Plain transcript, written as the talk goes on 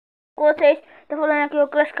com vocês. Tô falando aqui o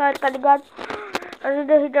classificado, tá ligado?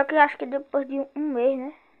 Ajuda o vídeo aqui, acho que depois de um mês,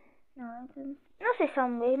 né? Não sei se é um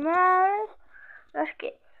mês, mas acho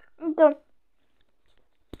que. Então,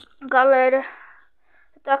 galera,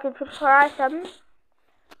 eu tô aqui no Free Fire, sabe?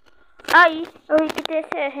 Aí, eu vi que tem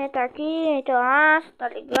esse evento aqui, então, tá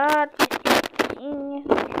ligado?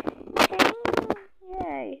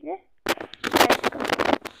 É isso, né?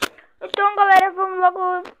 Então, galera, vamos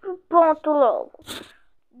logo pro ponto logo.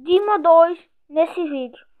 Dima 2 nesse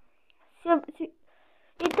vídeo.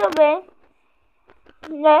 E também,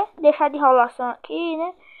 né, deixar de enrolação aqui,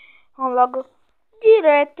 né? Vamos logo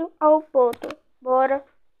direto ao ponto. Bora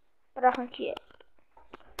pra ranquear.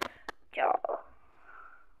 Tchau.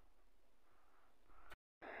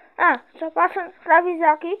 Só passa pra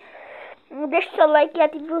avisar aqui. Deixa o seu like e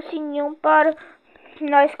ative o sininho para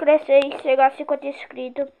nós crescer e chegar a 50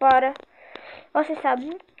 inscritos para, você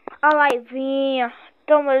sabe, a livinha.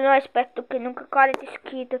 Toma mais perto do que nunca, 40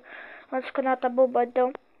 inscritos. Nosso canal tá bombado,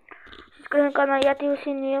 então se inscreva no canal e ative o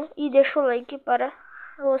sininho e deixa o like para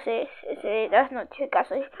você receber as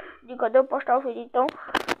notificações de quando eu postar o vídeo. Então,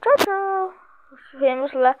 tchau, tchau. Nos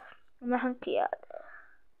vemos lá na ranqueada.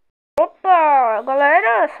 Opa,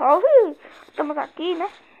 galera, salve! Estamos aqui,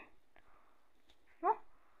 né?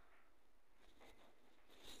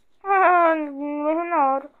 Mesmo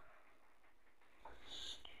na hora.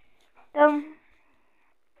 Então,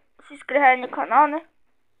 se inscreve aí no canal, né?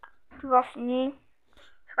 Ativar o sininho.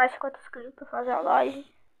 Faz 50 inscritos pra fazer a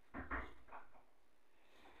live.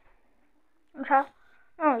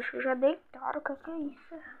 Não, isso já deitaram, o que é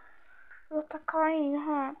isso? Eu tá caindo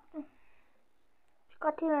rápido.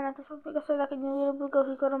 Fica tirando aqui, só pegar essa daqui de novo porque eu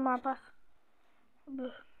fico no mapa.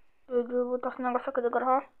 Eu vou botar esse negócio aqui de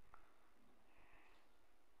gravar.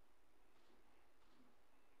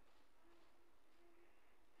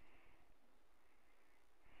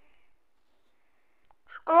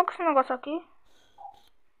 Coloca esse negócio aqui.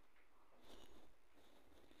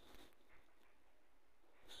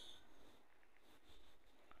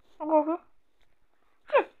 Agora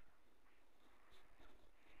aqui.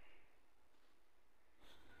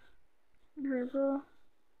 Beleza.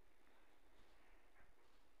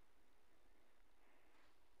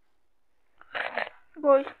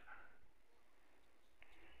 Dois.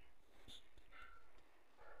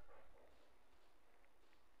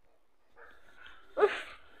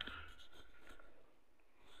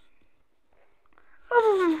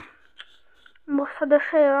 Moça,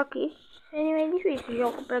 deixa eu aqui. Seria meio difícil já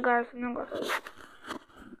eu pegar esse negócio aí.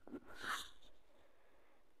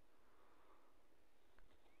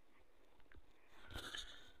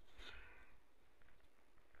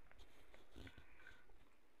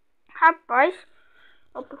 Rapaz,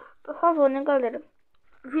 por favor, né, galera?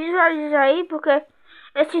 Visualiza aí, porque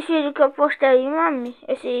esse vídeo que eu postei aí, mami,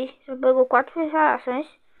 esse já pegou 4 visualizações.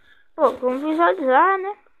 Pô, vamos visualizar,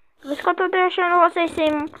 né? Por isso que eu tô deixando vocês sem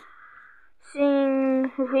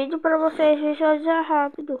vídeo pra vocês visualizar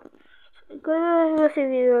rápido. Quando você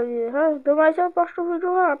visualiza rápido, mas eu posto o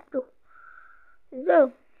vídeo rápido.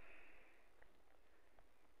 Entendeu?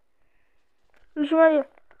 Vixe Maria.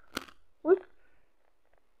 Ui.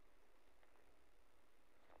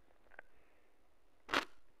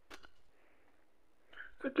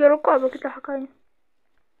 Esse aqui era o cobra que tava caindo.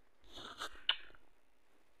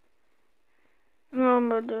 Oh,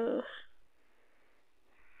 meu Deus.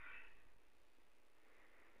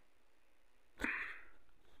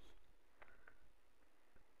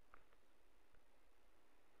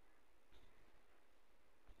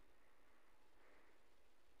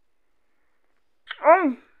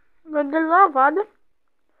 Meu Deus, lavada.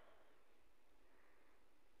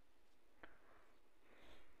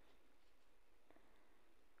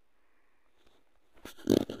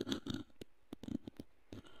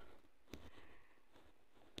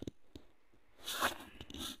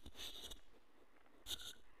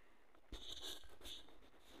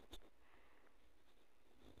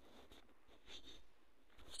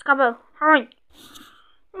 Esse cabelo. Ai.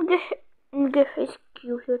 Ninguém fez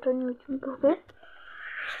kill. Eu tô no último por quê?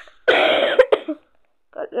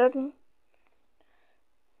 Galera.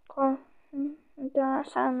 Então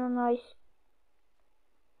assando nós.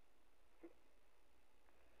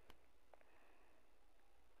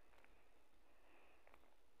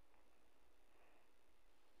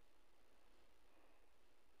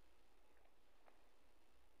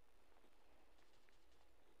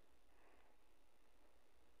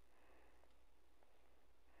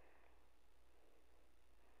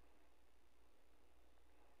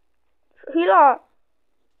 E lá.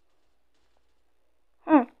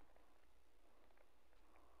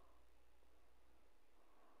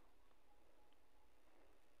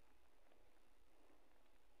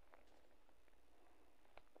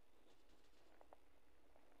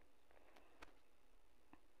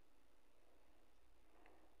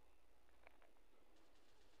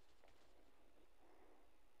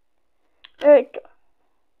 Eita.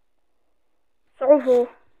 Salvou.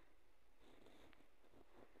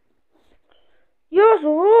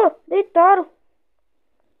 Jesus, deitaram.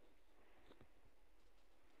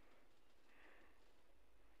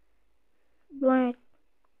 Doente.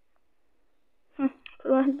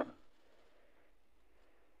 Doente.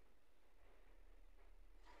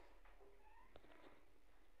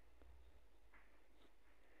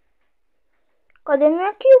 Cadê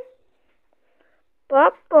minha kill?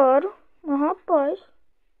 Paparo. Rapaz.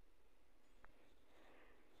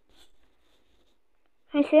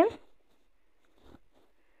 Vencendo?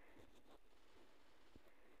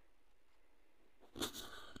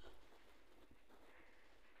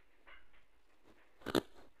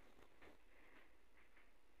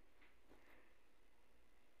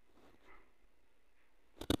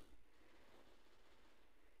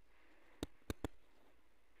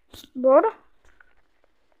 Bora.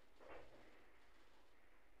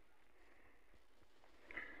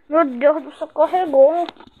 Meu Deus do céu, carregou.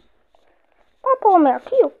 Papou minha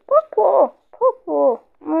kill? Papou. Papou.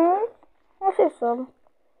 Você sabe.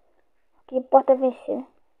 Que importa é vencer.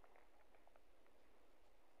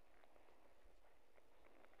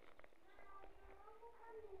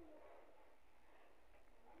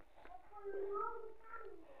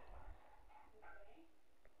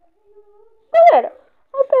 Galera,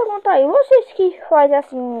 vou perguntar aí. Vocês que fazem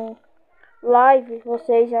assim live,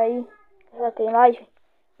 vocês aí já tem live?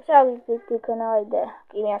 Você alguém que clica na ideia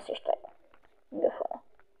que me assiste aí. Meu fala.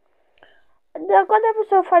 Quando a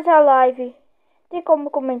pessoa faz a live, tem como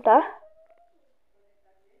comentar?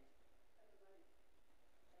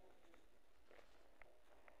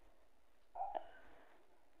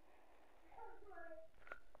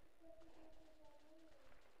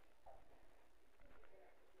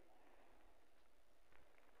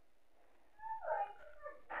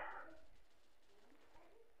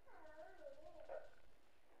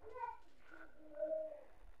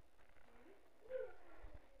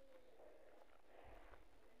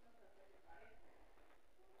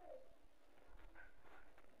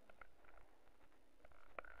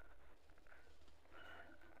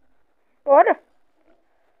 Bora.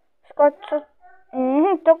 Os caras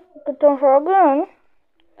estão jogando.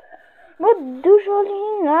 Meu Deus, já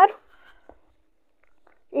eliminaram.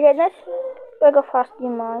 E já desce. Pega fácil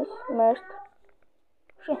demais, mestre.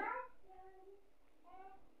 Xê.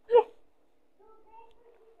 Xê.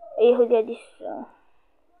 Erro de edição.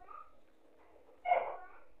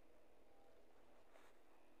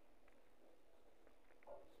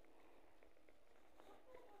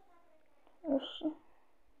 Oxi.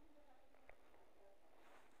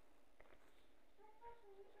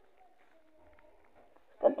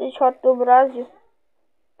 Cadê shot do Brasil?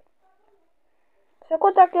 Se eu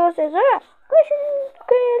contar que vocês, ele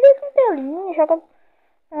com telinha, joga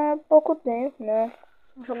há pouco tempo, né?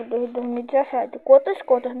 Jogo desde 2017. Quantas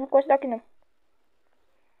contas? Não conta daqui não.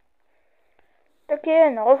 Isso aqui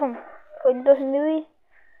é nova, mano. Foi de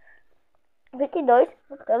 2022.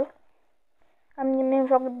 A minha mesmo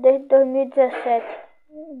joga desde 2017.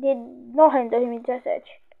 De novembro de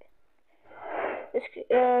 2017. Esse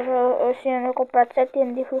ano eu comprei 7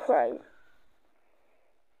 anos de Free Fire.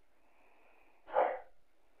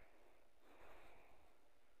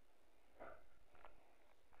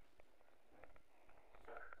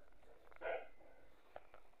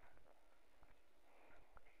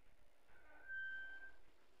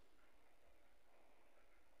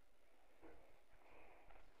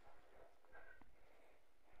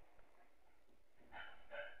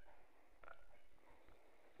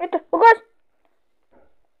 Eita, o gás!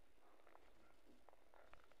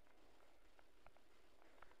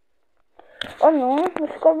 Oh não,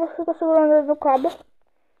 esse cabo fica segurando no cabo. Deixa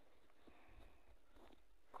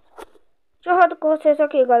eu rodar com vocês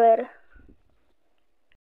aqui, galera.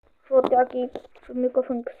 Voltei aqui pro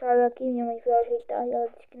microfone que saiu aqui. Minha mãe veio ajeitar e ela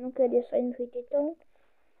disse que não queria sair no vídeo, então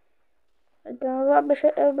eu vou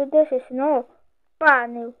obedecer, senão, pá,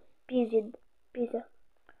 né, pisa.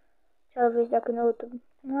 Se ela ver daqui no YouTube.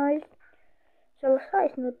 Mas, se ela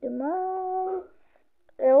saísse no YouTube, mas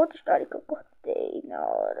é outra história que eu cortei na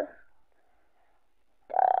hora.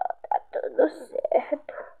 Tá tudo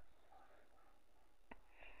certo.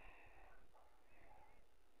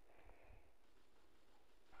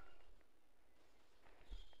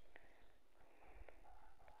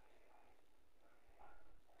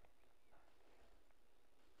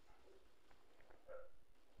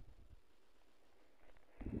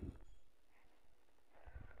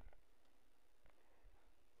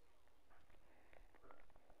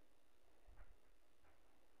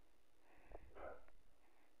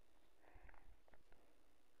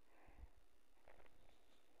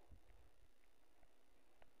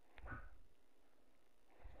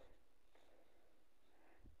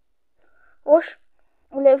 Oxe,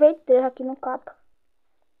 eu levei 3 aqui no capa.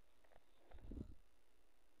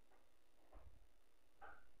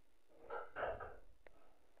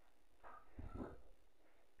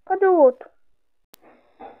 Cadê o outro?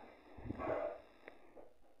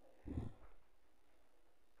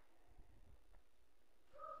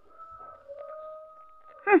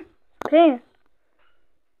 Sim.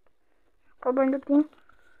 Acabando aqui.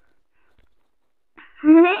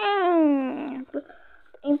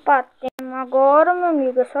 Empatemos agora, meu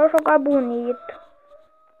amigo. É só jogar bonito.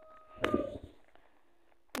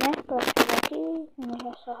 Né? Pra chegar aqui.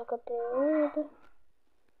 Já sarra conteúdo.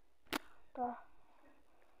 Tá.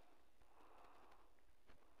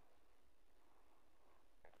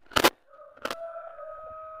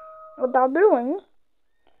 O WM.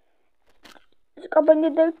 Esse cabelo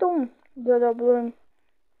deitou um. Do WM.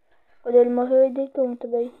 Quando ele morreu, ele deitou um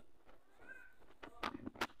também.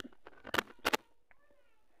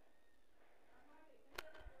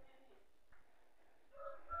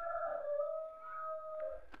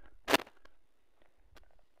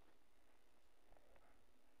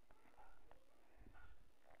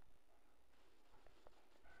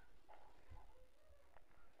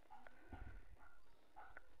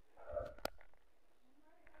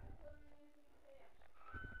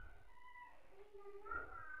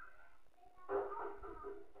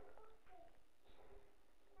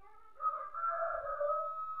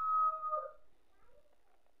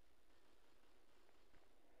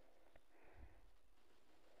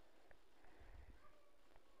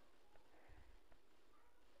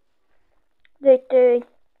 Deitei.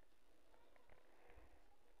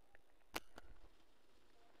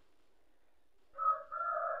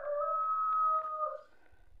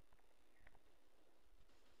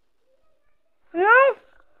 Não!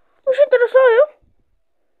 O cheater sou eu.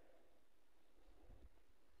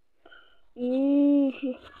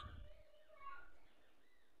 Ixi.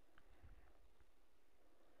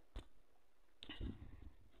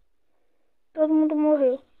 Todo mundo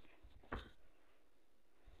morreu.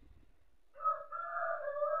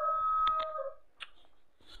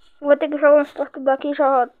 Vou ter que jogar umas partes daqui e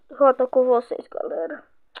já volto com vocês, galera.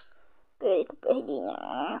 Peraí que eu perdi.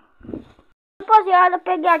 Rapaziada,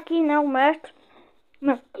 peguei aqui, né, o mestre.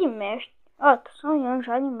 Não, que mestre? Ó, tô sonhando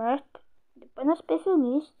já de mestre. Depois nós pensamos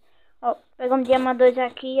nisso. Ó, pegamos diamante 2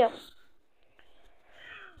 aqui, ó.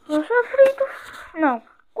 Eu sofrido. Não,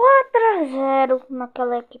 4-0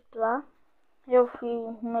 naquela equipe lá. Eu fui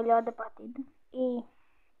o melhor da partida. E,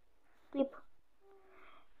 tipo,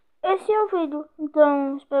 esse é o vídeo.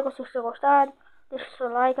 Então, espero que vocês tenham gostado. Deixa o seu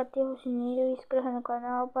like, ativa o sininho e se inscreva no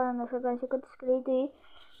canal para não chegar em 50 inscritos e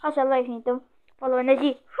faça live. Então, falou,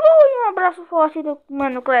 Nedi. Fui, um abraço forte do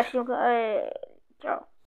Mano Clash. Tchau.